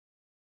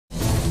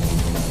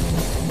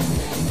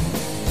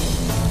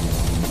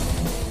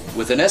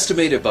With an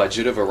estimated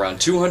budget of around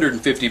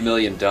 $250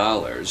 million,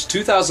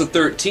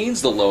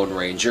 2013's The Lone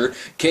Ranger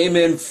came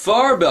in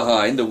far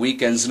behind the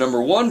weekend's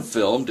 #1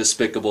 film,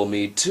 Despicable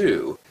Me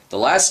 2. The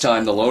last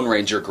time The Lone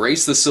Ranger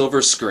graced the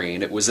silver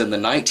screen, it was in the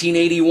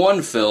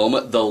 1981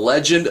 film The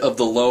Legend of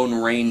the Lone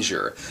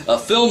Ranger, a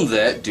film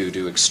that, due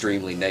to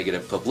extremely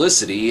negative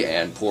publicity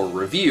and poor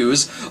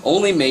reviews,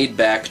 only made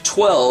back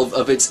 12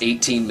 of its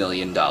 $18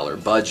 million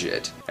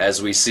budget.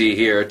 As we see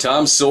here,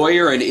 Tom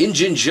Sawyer and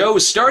Injun Joe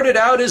started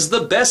out as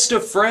the best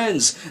of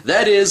friends,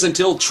 that is,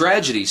 until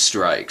tragedy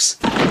strikes.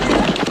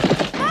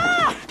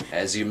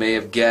 As you may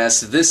have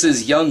guessed, this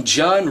is young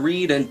John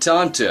Reed and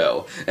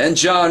Tonto, and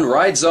John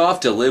rides off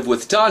to live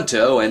with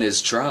Tonto and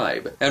his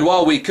tribe. And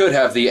while we could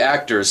have the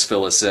actors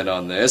fill us in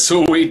on this,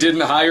 we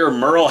didn't hire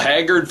Merle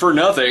Haggard for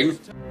nothing.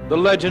 The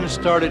legend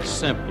started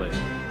simply,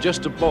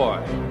 just a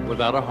boy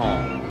without a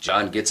home.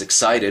 John gets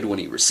excited when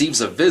he receives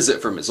a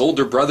visit from his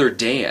older brother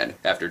Dan.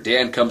 After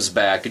Dan comes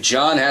back,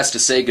 John has to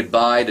say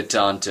goodbye to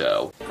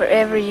Tonto.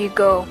 Wherever you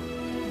go,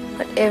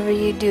 whatever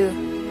you do,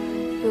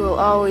 you will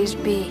always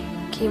be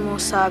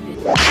Kimosabi.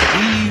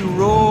 He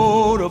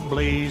rode a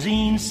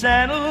blazing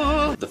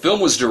saddle. The film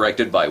was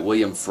directed by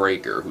William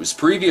A.Fraker, whose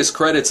previous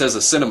credits as a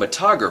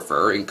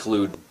cinematographer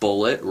include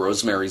Bullet,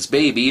 Rosemary's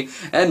Baby,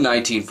 and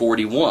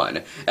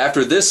 1941.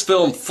 After this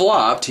film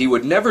flopped, he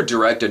would never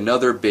direct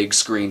another big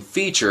screen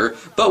feature,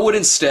 but would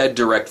instead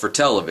direct for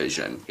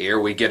television. Here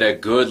we get a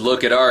good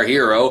look at our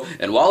hero,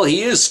 and while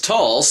he is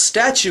tall,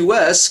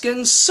 statuesque,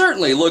 and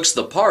certainly looks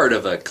the part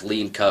of a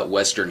clean-cut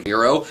Western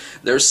hero,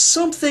 there's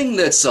something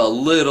that's a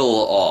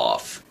little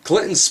off.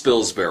 Klinton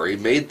Spilsbury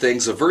made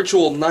things a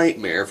virtual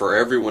nightmare for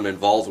everyone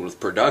involved with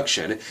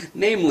production,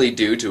 namely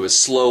due to his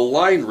slow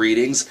line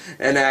readings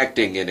and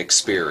acting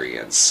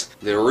inexperience.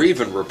 There were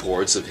even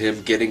reports of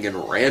him getting in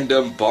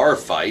random bar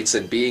fights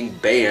and being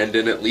banned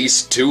in at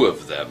least 2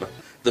 of them.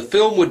 The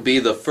film would be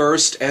the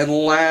first and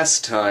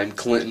last time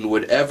Klinton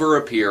would ever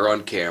appear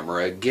on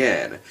camera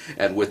again,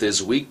 and with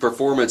his weak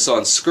performance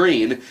on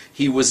screen,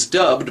 he was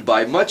dubbed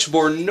by much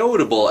more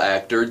notable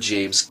actor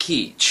James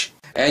Keach.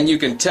 And you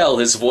can tell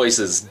his voice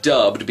is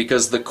dubbed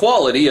because the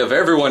quality of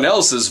everyone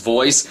else's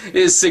voice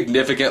is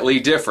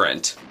significantly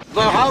different.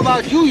 Well, how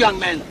about you, young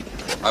man?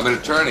 I'm an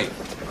attorney.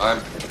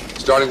 I'm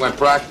starting my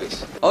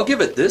practice. I'll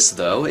give it this,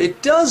 though.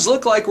 It does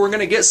look like we're going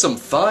to get some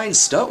fine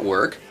stunt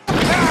work.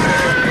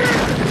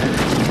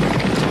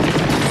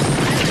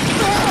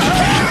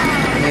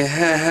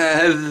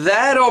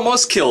 That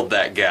almost killed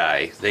that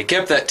guy. They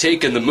kept that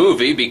take in the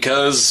movie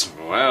because,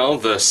 well,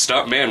 the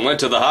stuntman went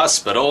to the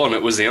hospital and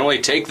it was the only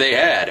take they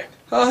had.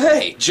 Oh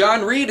hey,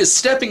 John Reed is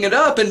stepping it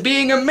up and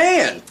being a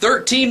man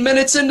 13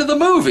 minutes into the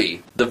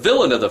movie. The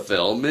villain of the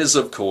film is,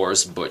 of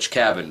course, Butch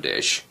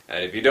Cavendish.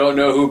 And if you don't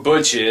know who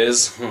Butch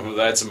is,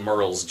 that's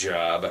Merle's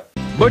job.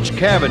 Butch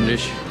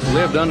Cavendish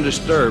lived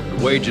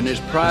undisturbed, waging his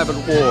private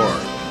war.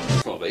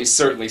 Well, they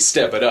certainly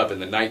step it up in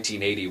the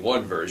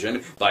 1981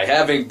 version by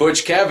having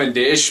Butch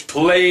Cavendish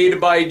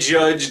played by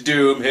Judge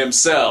Doom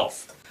himself.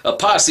 A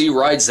posse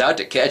rides out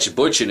to catch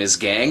Butch and his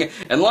gang,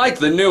 and like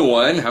the new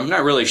one, I'm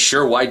not really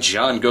sure why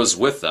John goes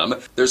with them.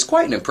 There's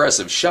quite an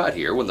impressive shot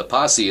here when the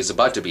posse is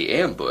about to be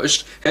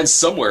ambushed, and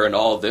somewhere in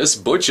all this,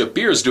 Butch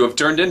appears to have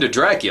turned into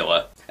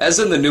Dracula. As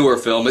in the newer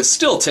film, it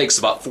still takes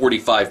about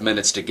 45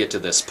 minutes to get to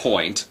this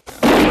point.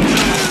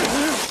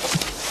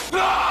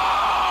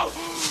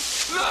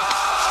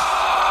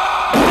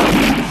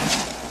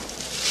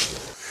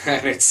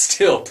 And it's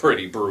still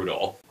pretty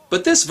brutal.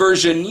 But this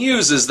version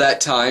uses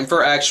that time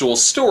for actual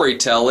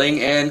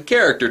storytelling and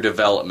character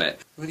development.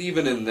 But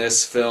even in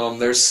this film,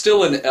 there's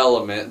still an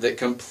element that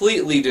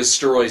completely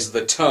destroys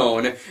the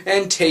tone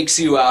and takes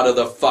you out of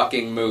the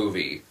fucking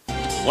movie.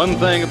 One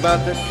thing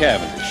about that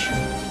Cavendish,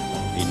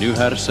 he knew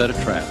how to set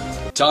a trap.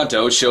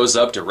 Tonto shows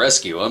up to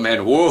rescue him,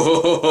 and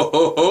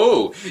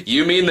whoa,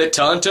 you mean that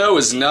Tonto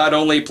is not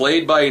only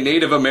played by a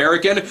Native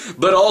American,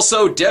 but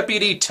also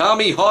Deputy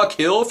Tommy Hawk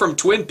Hill from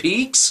Twin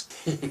Peaks?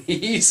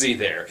 Easy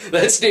there.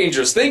 That's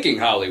dangerous thinking,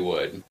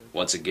 Hollywood.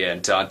 Once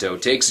again, Tonto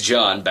takes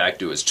John back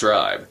to his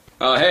tribe.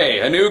 Oh,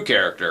 hey, a new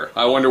character.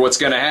 I wonder what's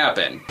gonna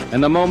happen.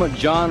 And the moment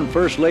John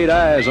first laid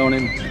eyes on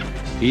him,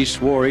 he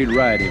swore he'd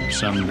ride him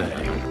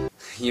someday.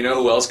 You know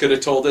who else could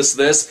have told us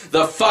this?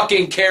 The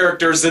fucking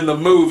characters in the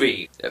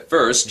movie! At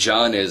first,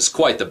 John is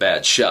quite the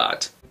bad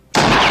shot.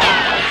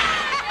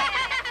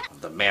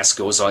 The mask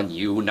goes on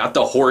you, not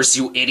the horse,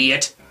 you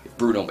idiot! If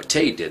Bruno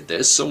Mattei did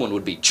this, someone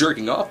would be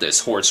jerking off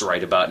this horse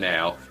right about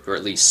now. Or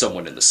at least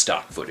someone in the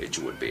stock footage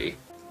would be.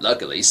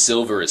 Luckily,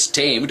 Silver is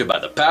tamed by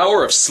the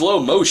power of slow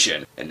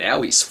motion, and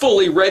now he's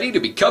fully ready to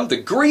become the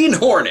Green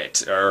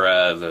Hornet,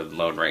 or, the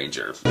Lone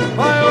Ranger.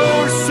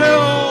 Hi-oh,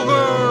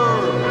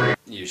 Silver!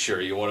 You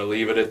sure you want to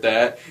leave it at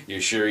that?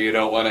 You sure you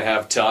don't want to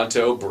have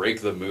Tonto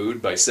break the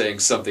mood by saying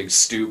something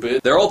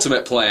stupid? Their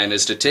ultimate plan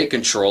is to take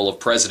control of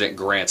President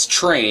Grant's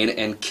train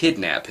and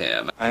kidnap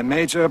him. I'm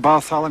Major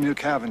Bartholomew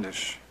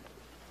Cavendish.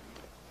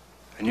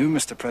 And you,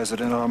 Mr.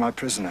 President, are my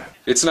prisoner.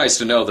 It's nice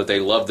to know that they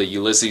love the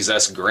Ulysses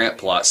S. Grant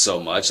plot so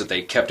much that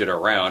they kept it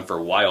around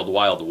for Wild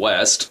Wild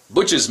West.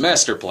 Butch's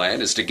master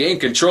plan is to gain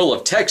control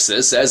of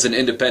Texas as an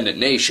independent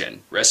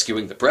nation.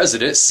 Rescuing the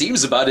president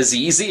seems about as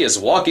easy as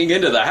walking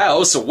into the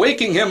house,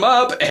 waking him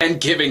up,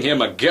 and giving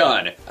him a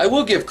gun. I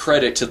will give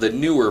credit to the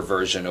newer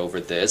version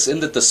over this in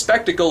that the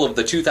spectacle of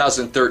the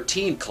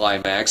 2013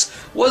 climax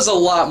was a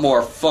lot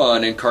more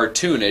fun and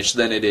cartoonish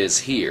than it is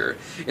here.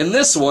 In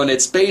this one,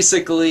 it's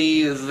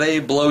basically they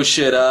blow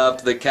shit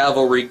up, the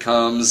cavalry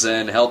comes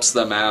and helps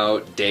them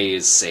out, day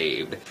is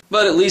saved.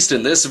 But at least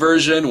in this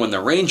version, when the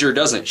ranger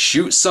doesn't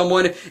shoot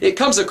someone, it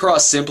comes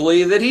across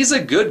simply that he's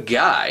a good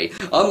guy,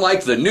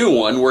 unlike the new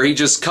one where he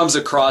just comes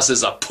across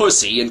as a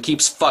pussy and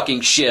keeps fucking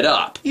shit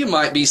up. You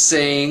might be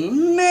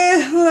saying,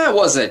 meh, that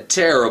wasn't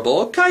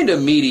terrible, kinda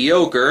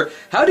mediocre.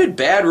 How did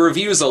bad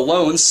reviews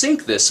alone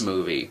sink this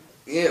movie?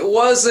 It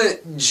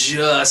wasn't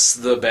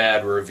just the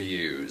bad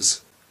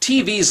reviews.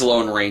 TV's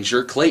Lone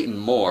Ranger, Clayton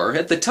Moore,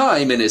 at the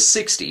time in his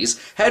 60s,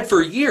 had for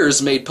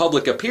years made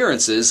public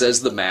appearances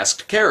as the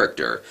masked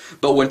character.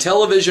 But when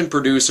television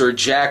producer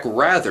Jack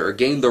Rather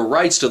gained the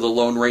rights to the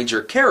Lone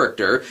Ranger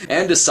character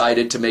and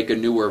decided to make a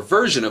newer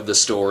version of the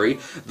story,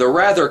 the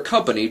Rather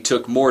company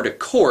took Moore to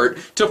court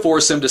to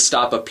force him to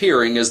stop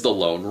appearing as the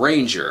Lone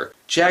Ranger.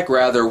 Jack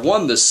Rather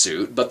won the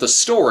suit, but the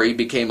story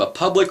became a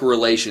public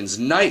relations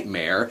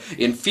nightmare,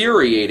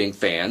 infuriating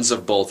fans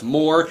of both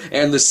Moore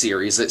and the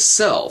series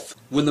itself.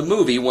 When the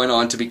movie went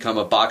on to become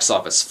a box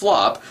office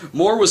flop,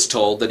 Moore was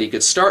told that he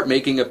could start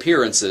making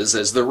appearances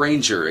as the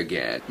Ranger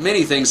again.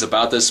 Many things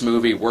about this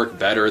movie work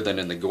better than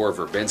in the Gore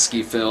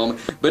Verbinski film,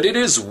 but it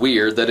is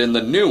weird that in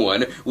the new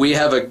one, we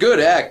have a good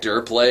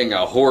actor playing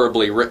a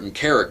horribly written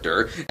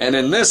character, and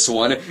in this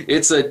one,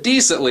 it's a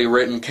decently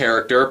written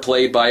character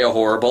played by a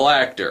horrible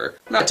actor.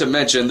 Not to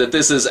mention that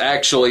this is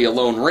actually a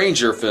Lone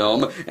Ranger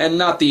film, and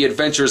not the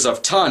adventures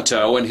of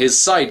Tonto and his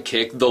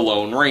sidekick, the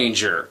Lone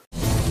Ranger.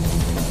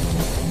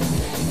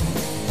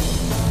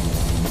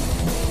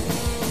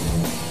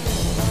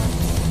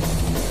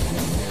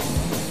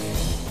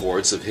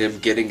 Reports of him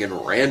getting in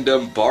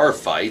random bar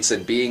fights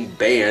and being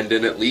banned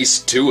in at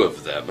least 2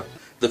 of them.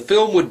 The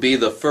film would be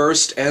the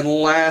first and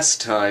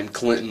last time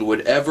Klinton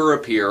would ever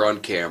appear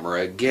on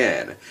camera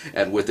again,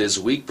 and with his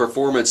weak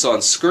performance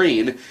on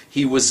screen,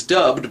 he was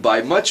dubbed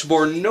by much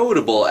more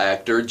notable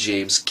actor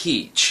James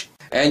Keach.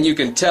 And you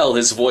can tell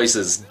his voice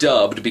is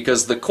dubbed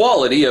because the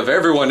quality of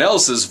everyone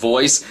else's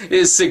voice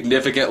is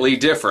significantly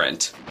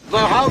different.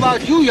 Well, how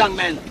about you, young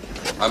man?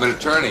 I'm an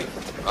attorney.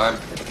 I'm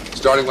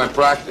starting my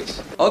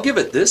practice. I'll give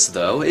it this,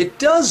 though. It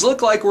does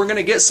look like we're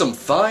gonna get some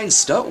fine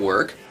stunt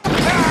work.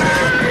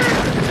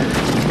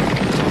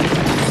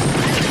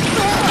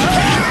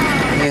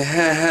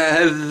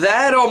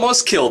 That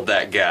almost killed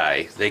that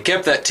guy. They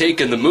kept that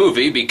take in the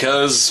movie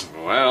because,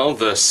 well,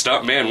 the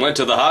stuntman went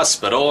to the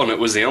hospital and it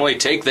was the only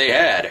take they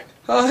had.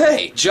 Oh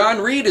hey, John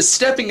Reed is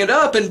stepping it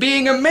up and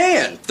being a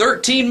man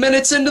 13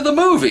 minutes into the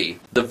movie.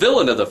 The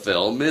villain of the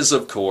film is,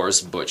 of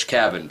course, Butch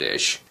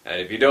Cavendish. And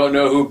if you don't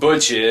know who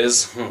Butch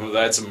is,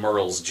 that's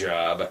Merle's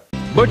job.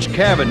 Butch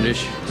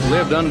Cavendish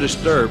lived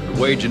undisturbed,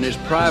 waging his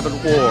private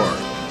war.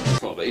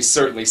 Well, they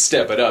certainly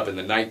step it up in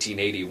the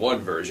 1981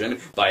 version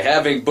by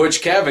having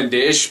Butch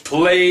Cavendish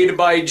played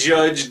by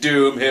Judge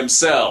Doom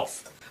himself.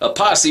 A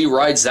posse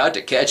rides out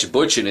to catch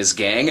Butch and his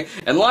gang,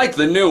 and like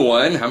the new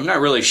one, I'm not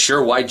really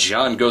sure why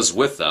John goes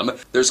with them.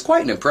 There's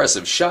quite an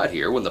impressive shot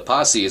here when the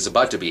posse is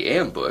about to be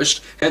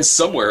ambushed, and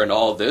somewhere in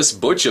all this,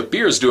 Butch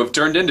appears to have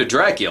turned into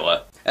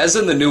Dracula. As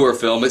in the newer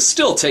film, it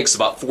still takes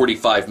about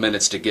 45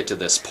 minutes to get to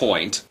this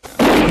point.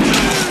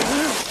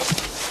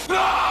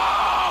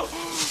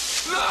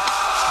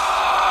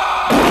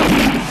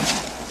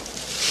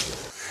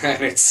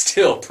 And it's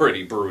still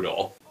pretty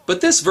brutal. But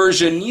this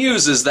version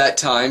uses that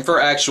time for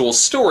actual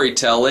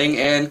storytelling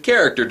and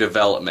character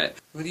development.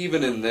 But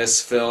even in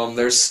this film,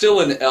 there's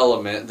still an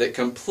element that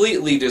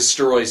completely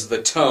destroys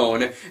the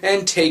tone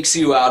and takes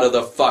you out of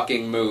the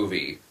fucking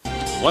movie.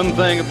 One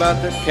thing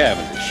about that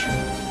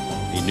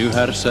Cavendish, he knew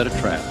how to set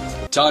a trap.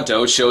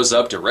 Tonto shows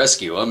up to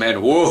rescue him,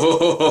 and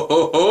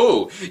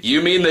whoa,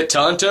 you mean that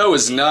Tonto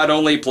is not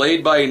only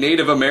played by a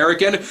Native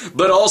American,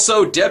 but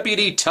also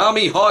Deputy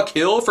Tommy Hawk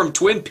Hill from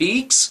Twin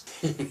Peaks?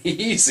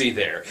 Easy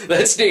there.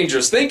 That's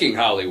dangerous thinking,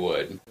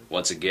 Hollywood.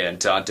 Once again,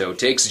 Tonto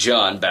takes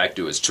John back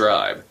to his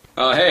tribe.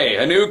 Oh, hey,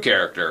 a new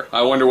character.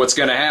 I wonder what's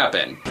gonna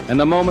happen. And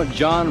the moment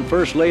John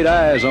first laid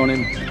eyes on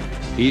him,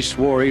 he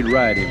swore he'd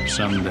ride him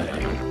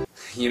someday.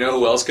 You know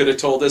who else could have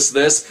told us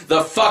this?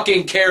 The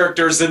fucking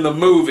characters in the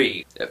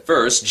movie! At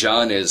first,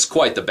 John is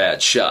quite the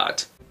bad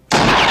shot.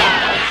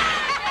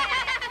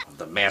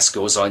 The mask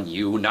goes on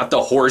you, not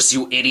the horse,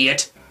 you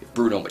idiot! If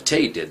Bruno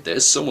Mattei did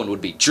this, someone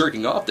would be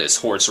jerking off this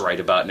horse right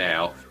about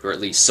now. Or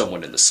at least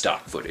someone in the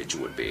stock footage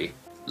would be.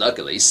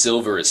 Luckily,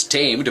 Silver is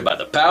tamed by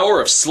the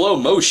power of slow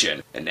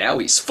motion, and now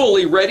he's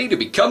fully ready to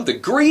become the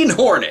Green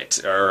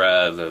Hornet,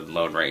 or, the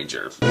Lone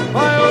Ranger.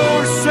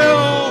 Oh,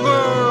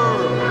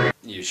 Silver!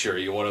 You You sure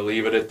you want to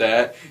leave it at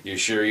that? You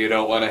sure you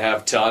don't want to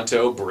have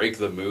Tonto break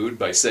the mood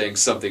by saying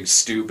something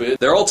stupid?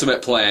 Their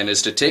ultimate plan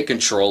is to take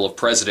control of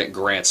President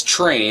Grant's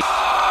train,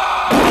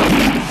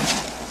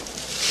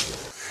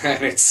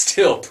 and it's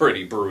still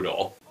pretty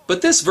brutal.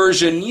 But this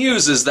version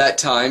uses that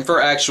time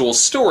for actual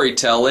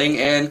storytelling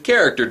and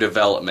character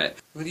development.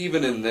 But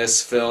even in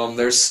this film,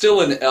 there's still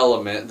an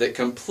element that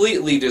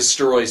completely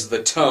destroys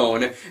the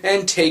tone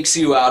and takes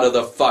you out of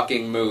the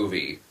fucking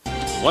movie.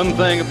 One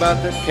thing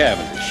about that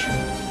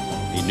Cavendish,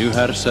 he knew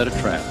how to set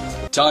a trap.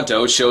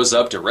 Tonto shows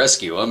up to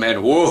rescue him,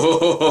 and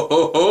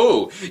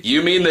whoa,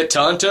 you mean that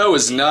Tonto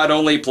is not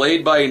only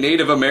played by a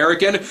Native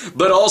American,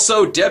 but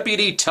also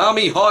Deputy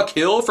Tommy Hawk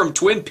Hill from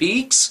Twin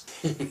Peaks?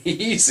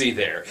 Easy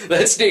there.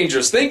 That's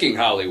dangerous thinking,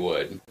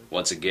 Hollywood.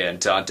 Once again,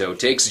 Tonto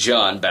takes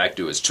John back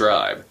to his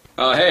tribe.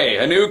 Oh, hey,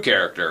 a new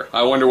character.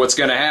 I wonder what's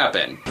gonna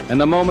happen.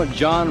 And the moment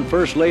John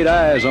first laid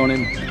eyes on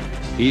him,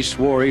 he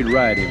swore he'd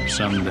ride him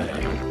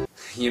someday.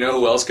 You know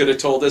who else could have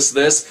told us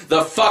this?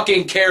 The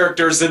fucking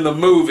characters in the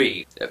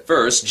movie! At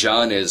first,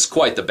 John is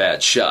quite the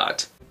bad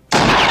shot. The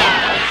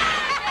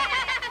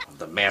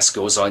mask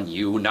goes on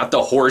you, not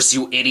the horse,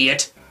 you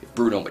idiot! If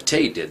Bruno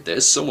Mattei did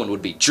this, someone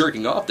would be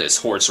jerking off this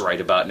horse right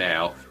about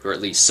now. Or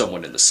at least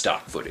someone in the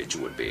stock footage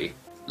would be.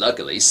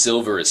 Luckily,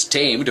 Silver is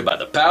tamed by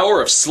the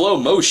power of slow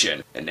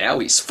motion, and now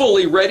he's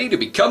fully ready to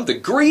become the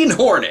Green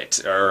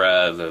Hornet,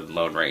 or, the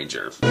Lone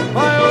Ranger.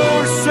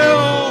 Hi-yo,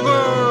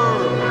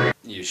 Silver!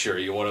 You sure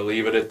you want to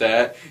leave it at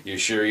that? You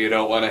sure you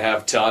don't want to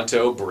have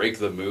Tonto break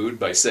the mood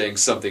by saying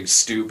something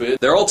stupid?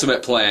 Their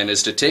ultimate plan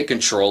is to take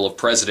control of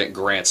President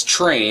Grant's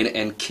train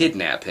and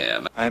kidnap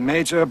him. I'm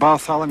Major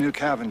Bartholomew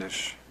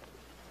Cavendish.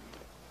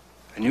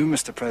 And you,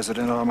 Mr.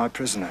 President, are my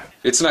prisoner.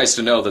 It's nice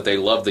to know that they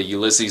love the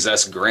Ulysses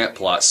S. Grant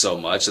plot so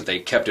much that they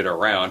kept it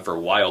around for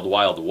Wild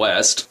Wild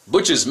West.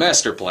 Butch's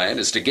master plan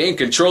is to gain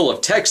control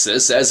of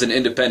Texas as an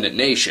independent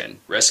nation.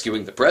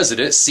 Rescuing the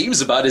president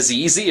seems about as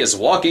easy as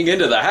walking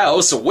into the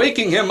house,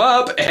 waking him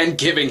up, and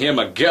giving him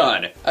a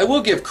gun. I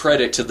will give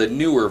credit to the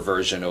newer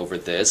version over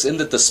this, in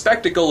that the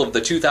spectacle of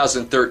the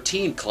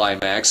 2013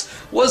 climax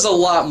was a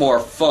lot more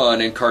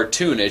fun and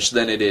cartoonish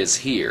than it is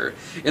here.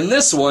 In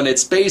this one,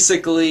 it's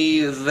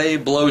basically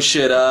they blow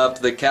shit up,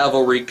 the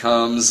cavalry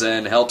comes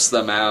and helps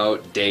them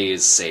out, day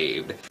is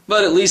saved.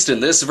 But at least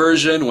in this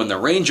version, when the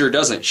ranger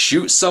doesn't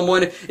shoot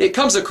someone, it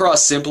comes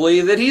across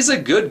simply that he's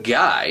a good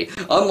guy,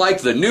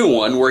 unlike the new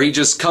one where he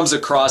just comes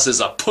across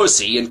as a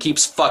pussy and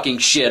keeps fucking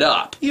shit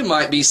up. You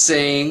might be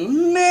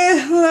saying,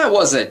 meh, that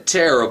wasn't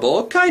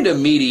terrible, kinda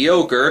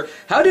mediocre.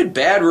 How did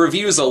bad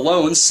reviews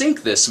alone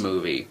sink this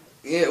movie?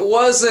 It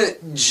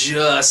wasn't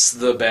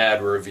just the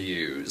bad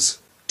reviews.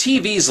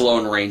 TV's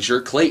Lone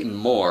Ranger, Clayton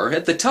Moore,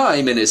 at the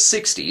time in his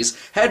 60s,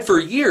 had for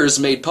years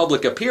made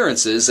public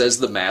appearances as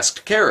the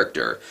masked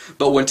character.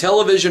 But when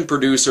television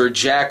producer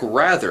Jack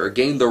Rather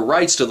gained the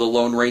rights to the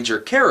Lone Ranger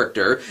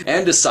character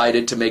and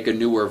decided to make a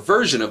newer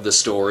version of the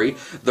story,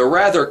 the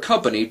Rather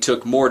company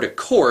took Moore to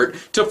court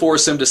to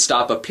force him to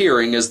stop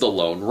appearing as the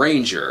Lone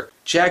Ranger.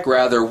 Jack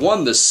Rather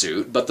won the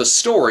suit, but the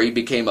story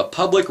became a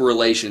public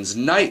relations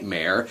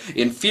nightmare,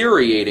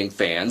 infuriating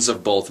fans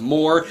of both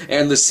Moore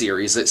and the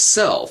series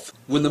itself.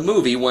 When the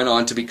movie went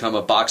on to become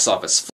a box office